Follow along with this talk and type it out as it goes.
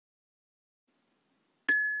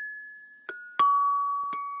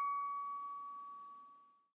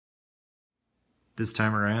This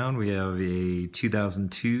time around we have a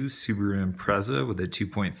 2002 Subaru Impreza with a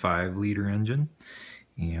 2.5 liter engine.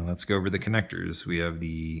 And let's go over the connectors. We have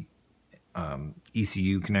the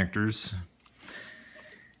ECU connectors.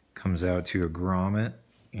 Comes out to a grommet.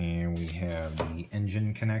 And we have the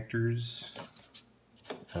engine connectors,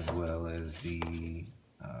 as well as the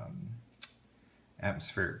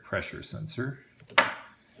atmospheric pressure sensor.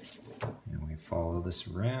 And we follow this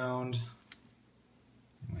around.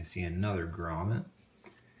 And we see another grommet.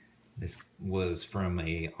 This was from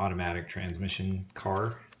a automatic transmission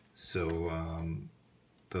car, so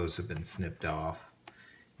those have been snipped off.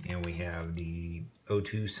 And we have the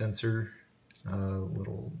O2 sensor,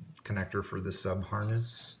 little connector for the sub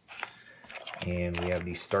harness, and we have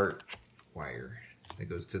the start wire that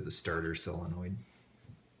goes to the starter solenoid.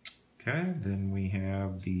 Okay, then we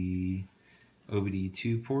have the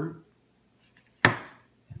OBD2 port, and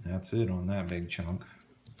that's it on that big chunk.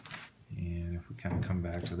 And if we kind of come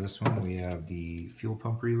back to this one, we have the fuel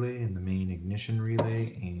pump relay and the main ignition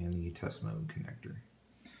relay and the test mode connector.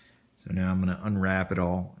 So now I'm going to unwrap it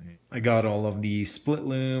all. I got all of the split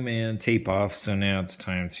loom and tape off, so now it's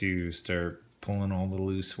time to start pulling all the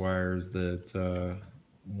loose wires that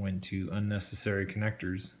went to unnecessary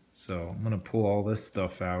connectors. So I'm going to pull all this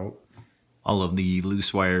stuff out. All of the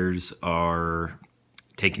loose wires are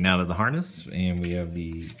taken out of the harness, and we have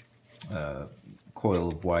the coil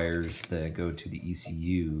of wires that go to the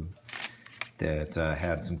ECU that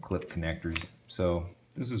had some clip connectors. So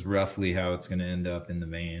this is roughly how it's going to end up in the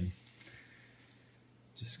van.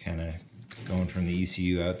 Just kind of going from the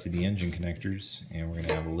ECU out to the engine connectors, and we're going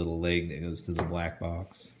to have a little leg that goes to the black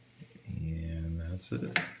box, and that's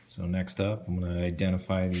it. So next up, I'm going to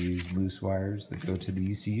identify these loose wires that go to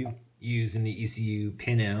the ECU. Using the ECU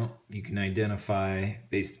pinout, you can identify,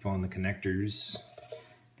 based upon the connectors,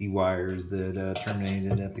 the wires that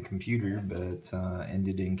terminated at the computer but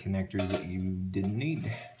ended in connectors that you didn't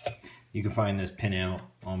need. You can find this pinout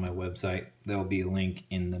on my website. There'll be a link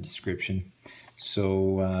in the description.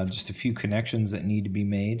 So just a few connections that need to be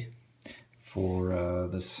made for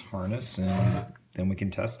this harness, and then we can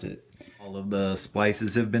test it. All of the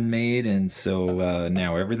splices have been made, and so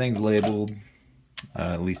now everything's labeled,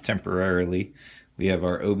 at least temporarily. We have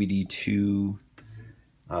our OBD2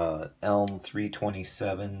 Elm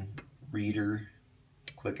 327 reader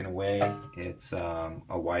clicking away. It's a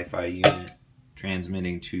Wi-Fi unit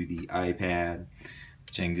transmitting to the iPad,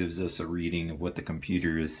 which then gives us a reading of what the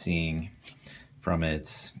computer is seeing from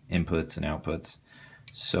its inputs and outputs.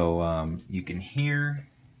 So you can hear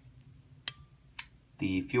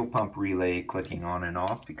the fuel pump relay clicking on and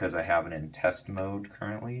off because I have it in test mode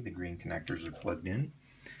currently. The green connectors are plugged in.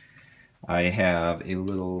 I have a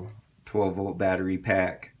little 12-volt battery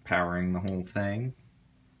pack powering the whole thing.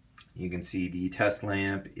 You can see the test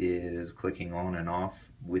lamp is clicking on and off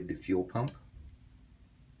with the fuel pump.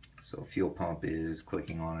 So fuel pump is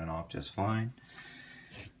clicking on and off just fine.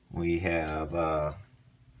 We have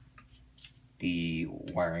the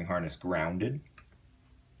wiring harness grounded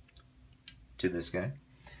to this guy.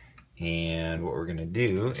 And what we're going to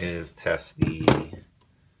do is test the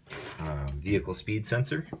vehicle speed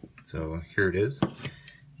sensor. So here it is.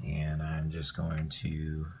 And I'm just going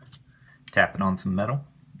to tap it on some metal,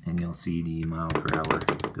 and you'll see the mile per hour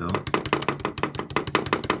go.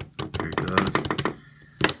 There it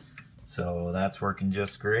goes. So that's working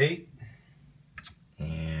just great.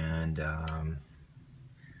 And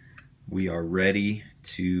we are ready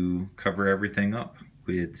to cover everything up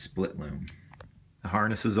with split loom. The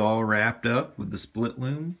harness is all wrapped up with the split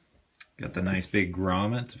loom. Got the nice big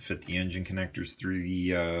grommet to fit the engine connectors through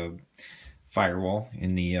the firewall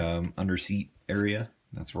in the under seat area.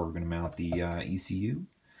 That's where we're going to mount the ECU.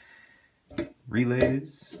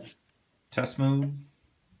 Relays, test mode,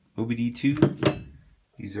 OBD2.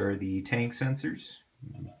 These are the tank sensors.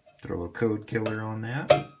 Throw a code killer on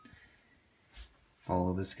that.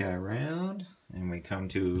 Follow this guy around, and we come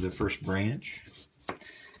to the first branch.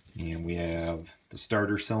 And we have the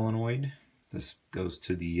starter solenoid. This goes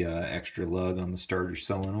to the extra lug on the starter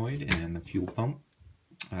solenoid and the fuel pump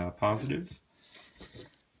positive.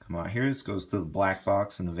 Come out here, this goes to the black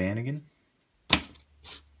box and the Vanagon.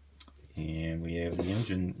 And we have the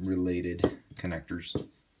engine related connectors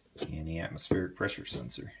and the atmospheric pressure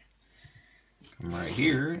sensor. Come right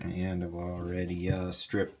here, and I've already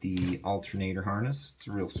stripped the alternator harness. It's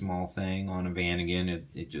a real small thing on a Vanagon.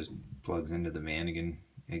 It just plugs into the Vanagon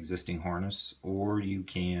existing harness, or you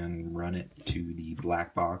can run it to the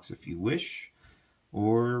black box if you wish,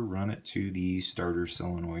 or run it to the starter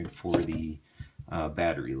solenoid for the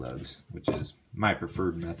battery lugs, which is my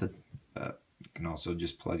preferred method. You can also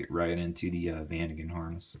just plug it right into the Vanagon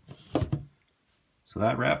harness. So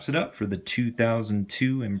that wraps it up for the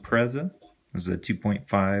 2002 Impreza. This is a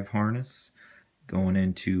 2.5 harness going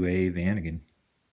into a Vanagon.